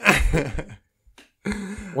this?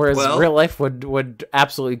 Whereas real life would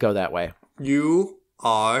absolutely go that way. You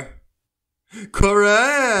are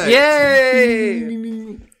correct.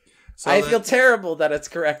 Yay! I feel terrible that it's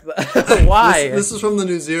correct. Why? This is from the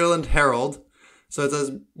New Zealand Herald. So it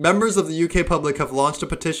says, members of the UK public have launched a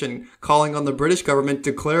petition calling on the British government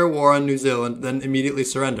to declare war on New Zealand, then immediately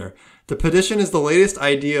surrender. The petition is the latest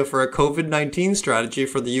idea for a COVID-19 strategy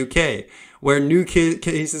for the UK, where new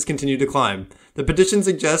cases continue to climb. The petition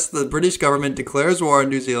suggests the British government declares war on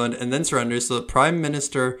New Zealand and then surrenders so that Prime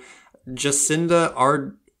Minister Jacinda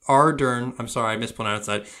Ardern, I'm sorry, I mispronounced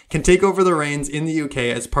that, can take over the reins in the UK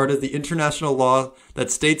as part of the international law that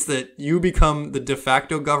states that you become the de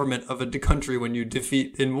facto government of a country when you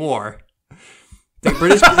defeat in war. The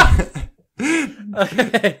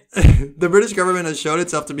British government has shown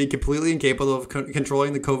itself to be completely incapable of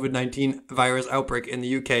controlling the COVID-19 virus outbreak in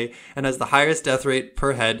the UK and has the highest death rate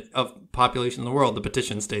per head of population in the world, the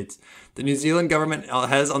petition states. The New Zealand government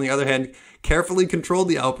has, on the other hand, carefully controlled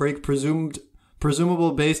the outbreak,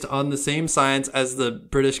 presumable based on the same science as the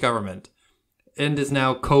British government, and is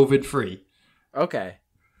now COVID-free. Okay.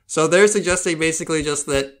 So they're suggesting basically just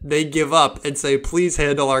that they give up and say, please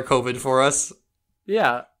handle our COVID for us.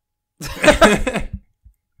 Yeah.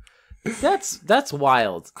 That's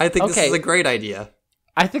wild. I think this is a great idea.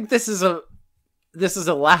 I think this is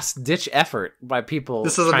a last ditch effort by people.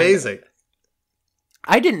 This is amazing.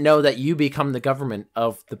 I didn't know that you become the government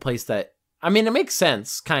of the place that, I mean, it makes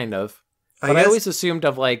sense, kind of. But I always assumed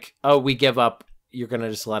of like, oh, we give up. You're going to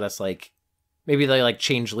just let us like, maybe they like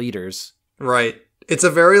change leaders. Right. It's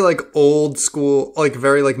a very like old school, like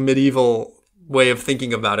very like medieval way of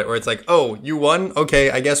thinking about it, where it's like, oh, you won?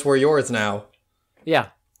 Okay, I guess we're yours now. Yeah.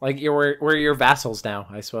 Like we're your vassals now,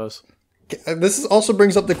 I suppose. This also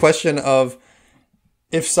brings up the question of,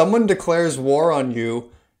 if someone declares war on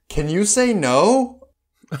you, can you say no?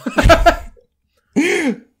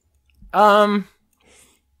 It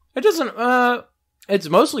doesn't. It's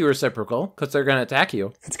mostly reciprocal because they're gonna attack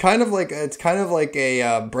you. It's kind of like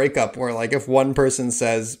a breakup where, like, if one person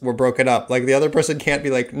says we're broken up, like the other person can't be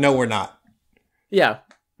like, no, we're not. Yeah,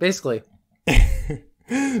 basically.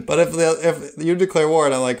 But if you declare war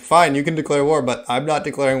and I'm like, fine, you can declare war, but I'm not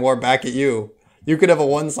declaring war back at you. You could have a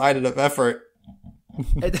one-sided effort.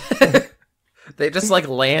 They just like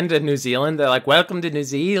land in New Zealand. They're like, welcome to New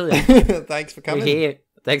Zealand. Thanks for coming. We're here.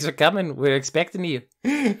 Thanks for coming. We're expecting you.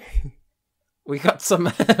 We got some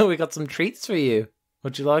treats for you.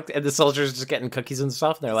 Would you like? And the soldiers just getting cookies and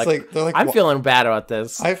stuff. And they're like, I'm feeling bad about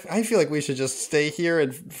this. I feel like we should just stay here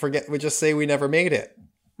and forget. We just say we never made it.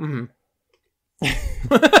 Mm-hmm.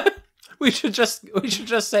 we should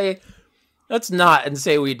just say let's not and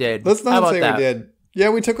say we did. Let's not say we did. Yeah,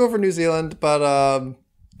 we took over New Zealand, but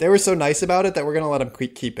they were so nice about it that we're gonna let them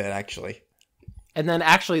keep it. Actually, and then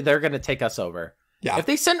they're gonna take us over. Yeah. If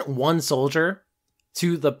they sent one soldier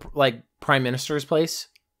to the like prime minister's place,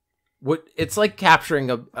 it's like capturing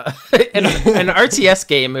in an RTS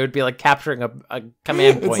game. It would be like capturing a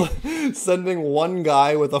command point. It's like sending one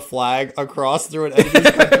guy with a flag across through an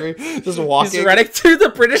enemy's country, just walking. He's running through the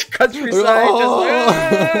British countryside.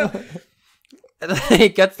 Oh! And then he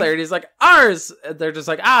gets there and he's like, ours! And they're just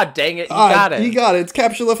like, dang it, you got it. You got it. It's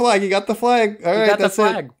capture the flag. You got the flag. All right, that's the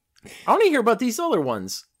flag. I want to hear about these other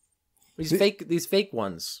ones. These fake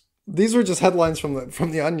ones. These were just headlines from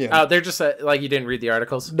the Onion. Oh, they're just like you didn't read the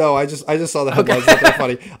articles? No, I just saw the headlines. Okay. They're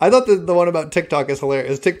funny. I thought the one about TikTok is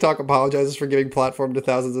hilarious. TikTok apologizes for giving platform to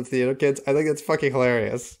thousands of theater kids. I think it's fucking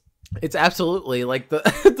hilarious. It's absolutely like the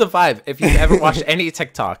vibe. If you've ever watched any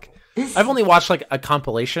TikTok, I've only watched like a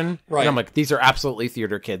compilation. Right. And I'm like, these are absolutely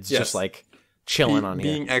theater kids, just like chilling on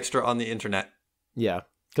here. Being extra on the internet. Yeah.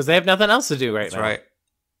 Because they have nothing else to do right now. That's right.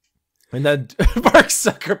 And then Mark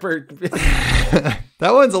Zuckerberg.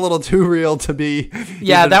 That one's a little too real to be.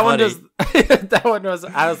 Yeah, that funny. One was. That one was.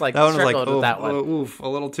 I was like, that one was like, oof, a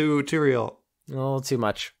little too real. A little too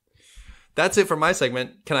much. That's it for my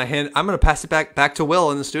segment. I'm going to pass it back to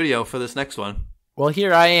Will in the studio for this next one. Well,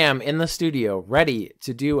 here I am in the studio, ready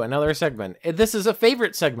to do another segment. This is a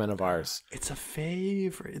favorite segment of ours. It's a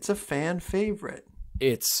favorite. It's a fan favorite.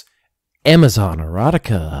 It's Amazon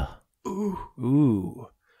Erotica. Ooh.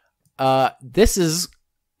 This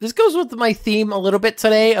goes with my theme a little bit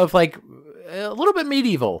today of like a little bit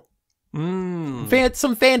medieval.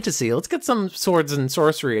 Some fantasy. Let's get some swords and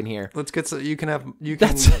sorcery in here. Let's get some. You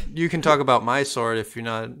can talk about my sword if you're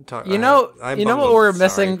not talking. You know what we're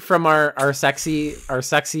missing from our sexy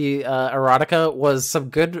erotica was some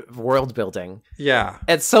good world building. Yeah.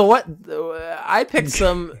 And so what I picked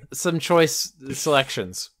some choice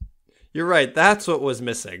selections. You're right. That's what was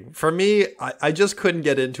missing. For me, I just couldn't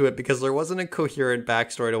get into it because there wasn't a coherent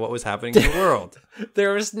backstory to what was happening in the world.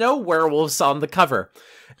 There was no werewolves on the cover.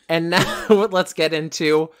 And now let's get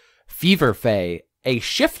into Fever Fae, a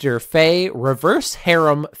shifter fae reverse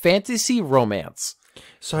harem fantasy romance.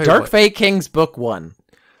 Sorry, Dark Fae Kings Book 1.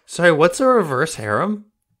 Sorry, what's a reverse harem?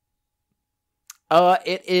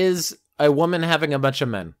 It is a woman having a bunch of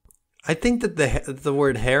men. I think that the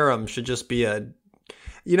word harem should just be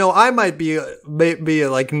I might be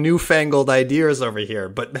like newfangled ideas over here,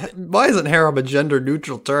 but why isn't harem a gender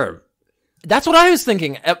neutral term? That's what I was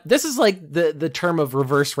thinking. This is like the term of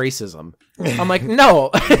reverse racism. I'm like, no,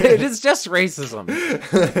 it is just racism.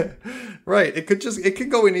 Right. It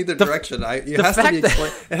could go in either direction. It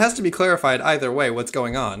has to be clarified either way what's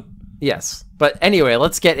going on. Yes. But anyway,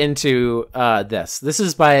 let's get into this. This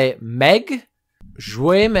is by Meg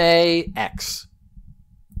Joueme X.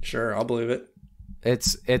 Sure, I'll believe it.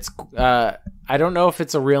 It's I don't know if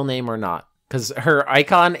it's a real name or not because her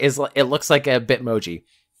icon it looks like a Bitmoji.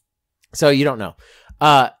 So you don't know.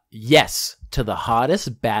 Yes to the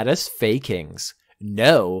hottest, baddest Fae Kings.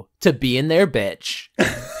 No to being their bitch.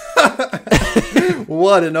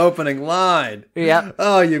 What an opening line. Yeah.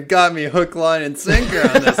 Oh, you've got me hook, line, and sinker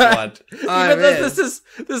on this one. Even though this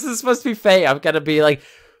is supposed to be Faye, I'm going to be like,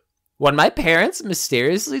 when my parents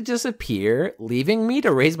mysteriously disappear, leaving me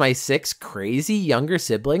to raise my 6 crazy younger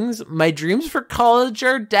siblings, my dreams for college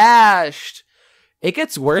are dashed. It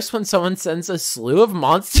gets worse when someone sends a slew of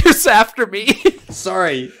monsters after me.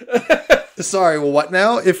 Sorry, what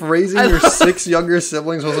now? If raising your 6 younger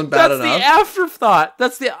siblings wasn't bad enough? That's the afterthought.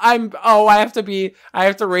 I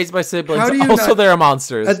have to raise my siblings. Also, there are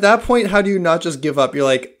monsters. At that point, how do you not just give up? You're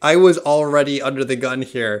like, I was already under the gun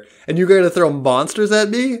here, and you're going to throw monsters at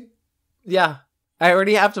me? Yeah. I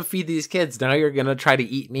already have to feed these kids. Now you're going to try to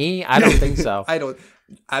eat me? I don't think so.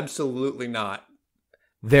 Absolutely not.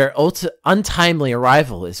 Their untimely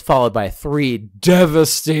arrival is followed by 3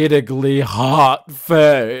 devastatingly hot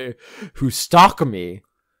fae who stalk me.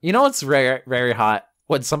 You know what's very, very hot?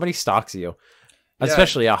 When somebody stalks you.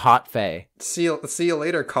 Especially a hot fae. See you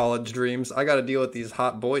later, college dreams. I got to deal with these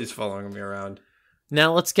hot boys following me around.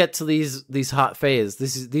 Now let's get to these hot fays.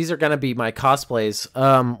 These are gonna be my cosplays.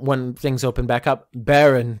 When things open back up,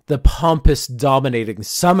 Baron, the pompous, dominating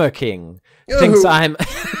Summer King, thinks I'm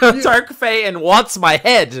a dark fae and wants my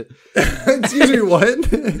head. Excuse me, what?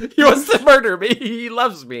 He wants to murder me. He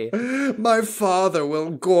loves me. My father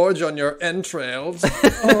will gorge on your entrails.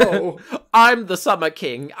 Oh, I'm the Summer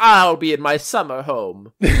King. I'll be in my summer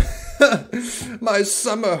home. My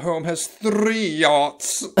summer home has 3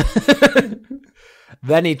 yachts.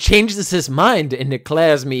 Then he changes his mind and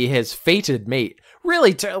declares me his fated mate.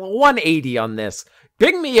 Really, 180 on this.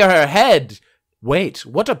 Bring me her head. Wait,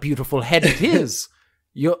 what a beautiful head it is.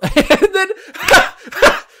 And then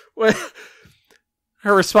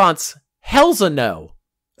her response, hell's a no.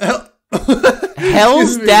 Hells-a/no.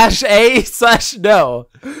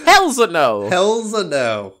 Hell's a no. Hell's a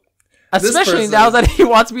no. Especially now that he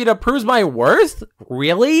wants me to prove my worth?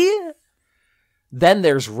 Really? Then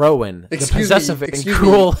there's Rowan, the possessive and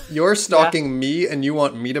cruel. You're stalking me and you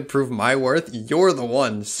want me to prove my worth? You're the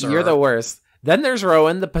one, sir. You're the worst. Then there's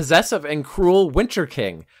Rowan, the possessive and cruel Winter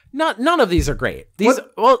King. None of these are great.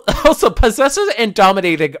 Also, possessive and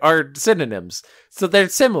dominating are synonyms, so they're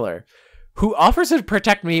similar. Who offers to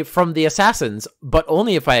protect me from the assassins, but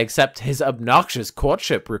only if I accept his obnoxious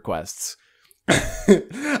courtship requests.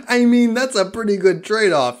 I mean, that's a pretty good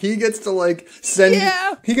trade-off. He gets to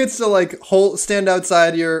stand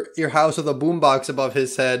outside your house with a boombox above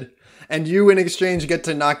his head, and you in exchange get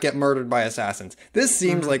to not get murdered by assassins. This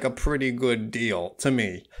seems like a pretty good deal to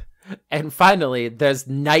me. And finally, there's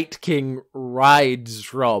Night King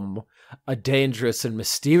Rydstrom, a dangerous and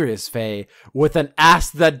mysterious fae with an ass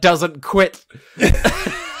that doesn't quit.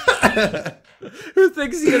 Who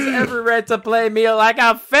thinks he has every right to play me like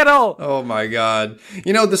a fiddle? Oh my god.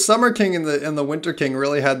 You know, the Summer King and the Winter King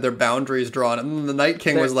really had their boundaries drawn, and the Night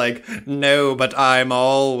King was like, no, but I'm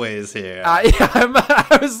always here.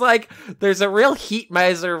 I was like, there's a real heat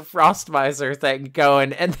miser, frost miser thing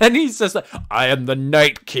going, and then he's just like, I am the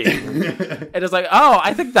Night King. And it's like, oh,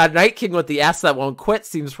 I think that Night King with the ass that won't quit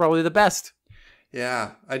seems probably the best.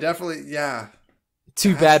 Yeah,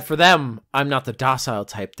 Too bad for them. I'm not the docile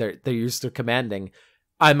type they're used to commanding.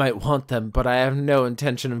 I might want them, but I have no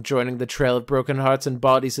intention of joining the trail of broken hearts and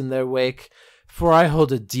bodies in their wake, for I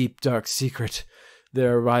hold a deep, dark secret.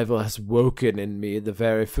 Their arrival has woken in me the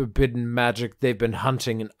very forbidden magic they've been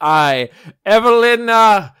hunting, and I,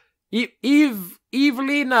 Evelina,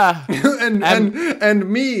 Evelina, and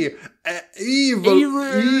me,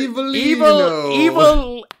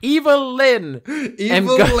 Evelyn,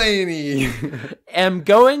 am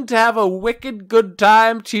going to have a wicked good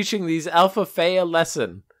time teaching these Alpha Fae a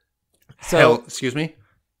lesson. So, excuse me?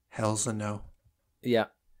 Hell's a no. Yeah.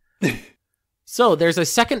 So, there's a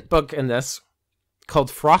second book in this called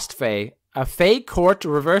Frost Fae, a Fae Court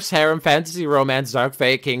Reverse Harem Fantasy Romance Dark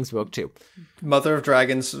Fae Kings Book 2. Mother of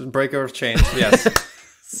Dragons, Breaker of Chains, yes.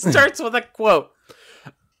 Starts with a quote.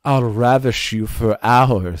 I'll ravish you for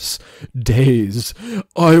hours, days.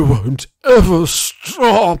 I won't ever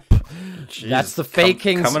stop. Jeez, that's the Fae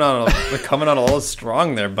King's... Coming on a little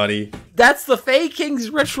strong there, buddy. That's the Fae King's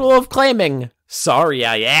ritual of claiming. Sorry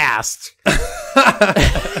I asked.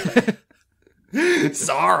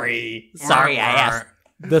 Sorry I asked.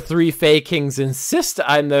 The 3 Fae Kings insist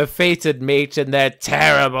I'm their fated mate and they're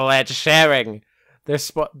terrible at sharing.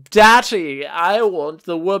 Daddy, I want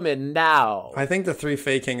the woman now. I think the 3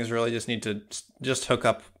 Fae Kings really just need to just hook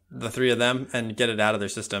up the 3 of them and get it out of their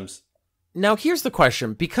systems. Now, here's the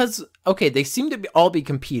question. Because, okay, they seem to all be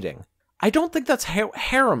competing. I don't think that's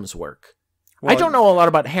harems work. Well, I don't know a lot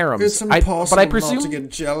about harems. It's impossible but I presume, not to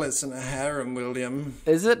get jealous in a harem, William.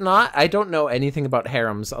 Is it not? I don't know anything about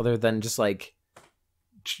harems other than just, like,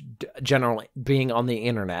 generally being on the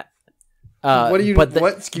internet. What do you?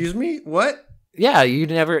 What? Excuse me. What? Yeah, you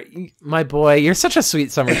never. My boy, you're such a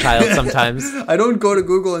sweet summer child. Sometimes I don't go to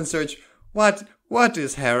Google and search what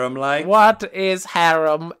is harem like. What is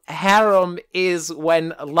harem? Harem is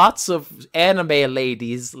when lots of anime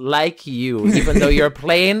ladies like you, even though you're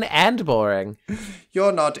plain and boring.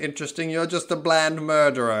 You're not interesting. You're just a bland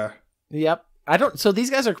murderer. Yep. I don't. So these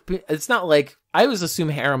guys are. It's not like I always assume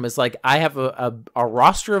harem is like I have a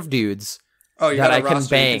roster of dudes. Oh, you got a roster. Can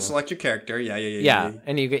bang. You can select your character. Yeah.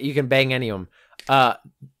 And you can bang any of them.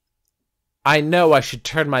 I know I should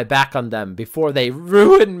turn my back on them before they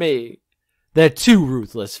ruin me. They're too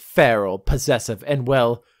ruthless, feral, possessive, and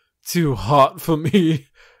well, too hot for me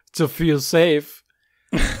to feel safe.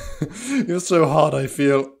 You're so hot, I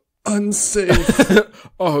feel unsafe.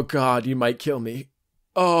 Oh God, you might kill me.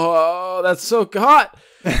 Oh, that's so hot.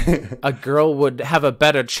 A girl would have a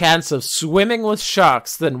better chance of swimming with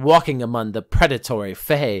sharks than walking among the predatory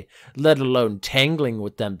fae, let alone tangling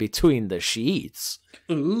with them between the sheets.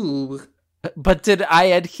 Ooh. But did I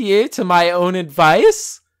adhere to my own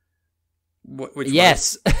advice? Which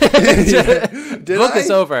yes. Did Book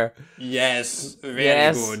is over. Yes,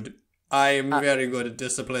 very good. I'm very good at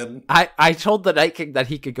discipline. I told the Night King that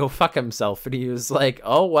he could go fuck himself, and he was like,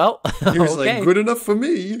 oh, well, he was okay. like, good enough for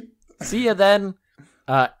me. See ya then.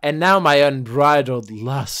 And now my unbridled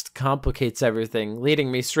lust complicates everything,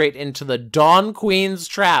 leading me straight into the Dawn Queen's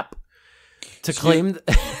trap. To claim...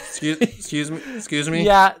 Excuse me?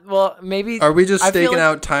 Yeah, well, maybe... Are we just staking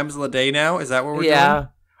out times of the day now? Is that what we're doing? Yeah.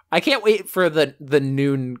 I can't wait for the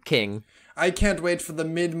Noon King. I can't wait for the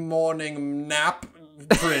mid-morning nap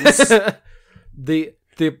prince.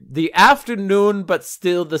 the afternoon, but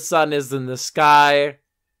still the sun is in the sky.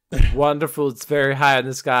 Wonderful, it's very high in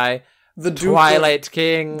the sky. The Twilight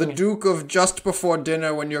King. The Duke of just before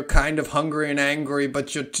dinner when you're kind of hungry and angry,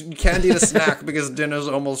 but you can't eat a snack because dinner's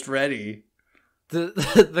almost ready.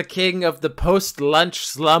 The king of the post-lunch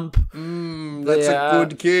slump. That's a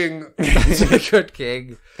good king. That's a good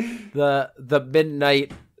king. The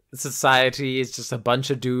midnight society is just a bunch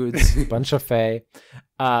of dudes, a bunch of fae.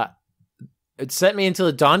 It sent me into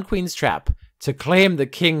the Dawn Queen's trap. To claim the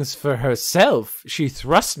kings for herself, she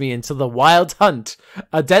thrust me into the wild hunt,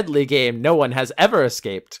 a deadly game no one has ever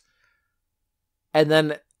escaped. And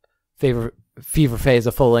then Fever Fae is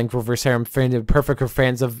a full-length reverse harem perfect for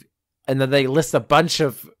fans of... And then they list a bunch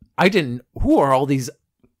of... Who are all these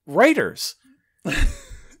writers?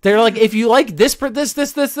 They're like, if you like this, and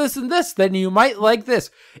this, then you might like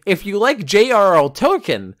this. If you like J.R.R.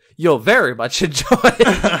 Tolkien, you'll very much enjoy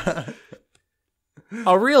it.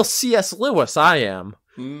 A real C.S. Lewis, I am.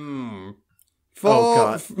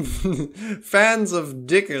 For fans of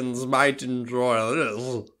Dickens might enjoy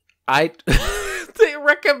this.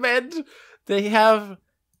 They have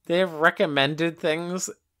recommended things,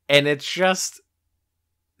 and it's just...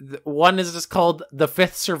 One is just called The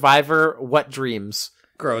Fifth Survivor, What Dreams.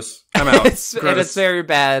 Gross. I'm out. And it's very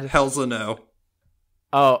bad. Hell's a no.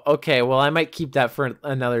 Oh, okay. Well, I might keep that for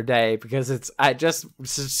another day because just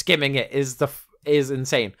skimming it is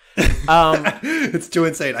insane. It's too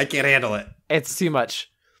insane. I can't handle it. It's too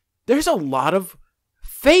much. There's a lot of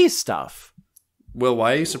Fae stuff. Will,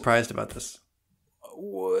 why are you surprised about this?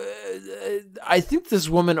 I think this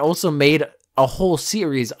woman also made a whole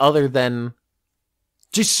series other than...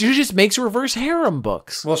 She just makes reverse harem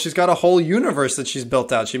books. Well, she's got a whole universe that she's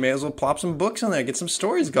built out. She may as well plop some books in there, get some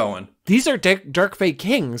stories going. These are Dark Fae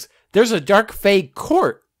Kings. There's a Dark Fae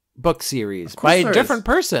Court book series by a different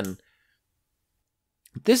person.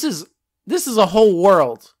 This is a whole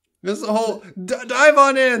world. This is a whole... dive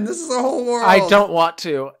on in. This is a whole world. I don't want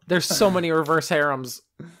to. There's so many reverse harems.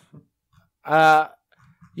 Yeah,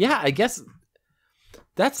 I guess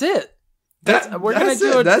that's it. That's our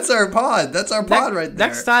pod. That's our pod right there.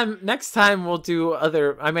 Next time we'll do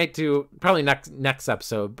other... I might do... Probably next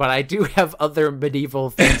episode, but I do have other medieval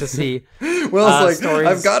fantasy stories.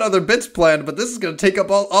 I've got other bits planned, but this is going to take up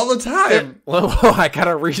all the time. Well, I got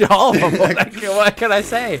to read all of them. What can I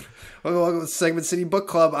say? Welcome to Segment City Book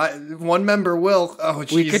Club. One member will... Oh,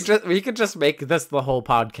 geez. We could just make this the whole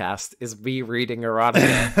podcast, is me reading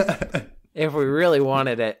erotica. If we really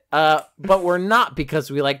wanted it. But we're not, because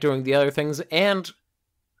we like doing the other things, and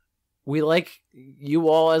we like you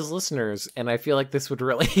all as listeners, and I feel like this would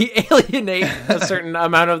really alienate a certain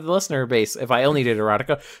amount of the listener base if I only did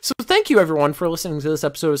erotica. So thank you, everyone, for listening to this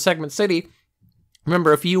episode of Segment City.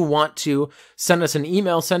 Remember, if you want to send us an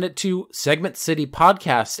email, send it to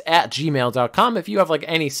segmentcitypodcast@gmail.com. If you have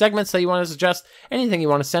any segments that you want to suggest, anything you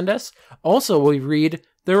want to send us. Also, we read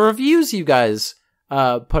the reviews you guys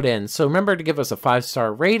put in. So remember to give us a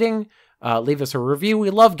 5-star rating leave us a review. We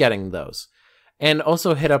love getting those. And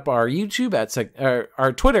also hit up our YouTube at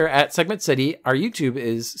our Twitter at Segment City. Our YouTube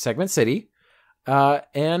is Segment City.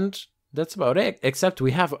 And that's about it. Except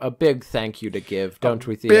we have a big thank you to give, don't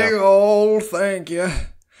we, Theo? Big old thank you.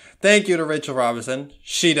 Thank you to Rachel Robinson.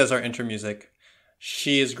 She does our intro music.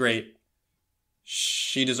 She is great.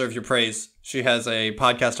 She deserves your praise. She has a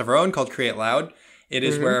podcast of her own called Create Loud. It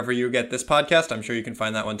is wherever you get this podcast. I'm sure you can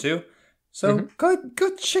find that one too. So go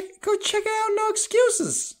check it out. No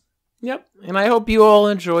excuses. Yep. And I hope you all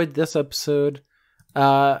enjoyed this episode.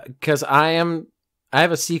 Because I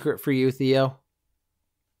have a secret for you, Theo.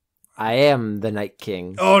 I am the Night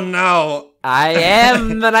King. Oh no. I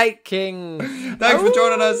am the Night King. Thanks for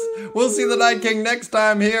joining us. We'll see the Night King next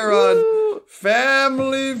time here on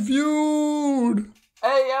Family Feud.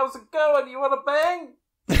 Hey, how's it going? You want to bang?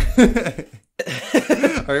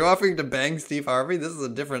 Are you offering to bang Steve Harvey? This is a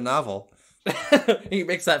different novel. He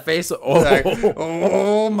makes that face.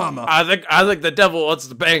 Oh, mama! I think the devil wants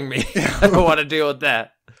to bang me. I don't want to deal with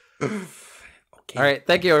that. Okay. All right,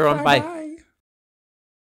 thank you, everyone. Bye.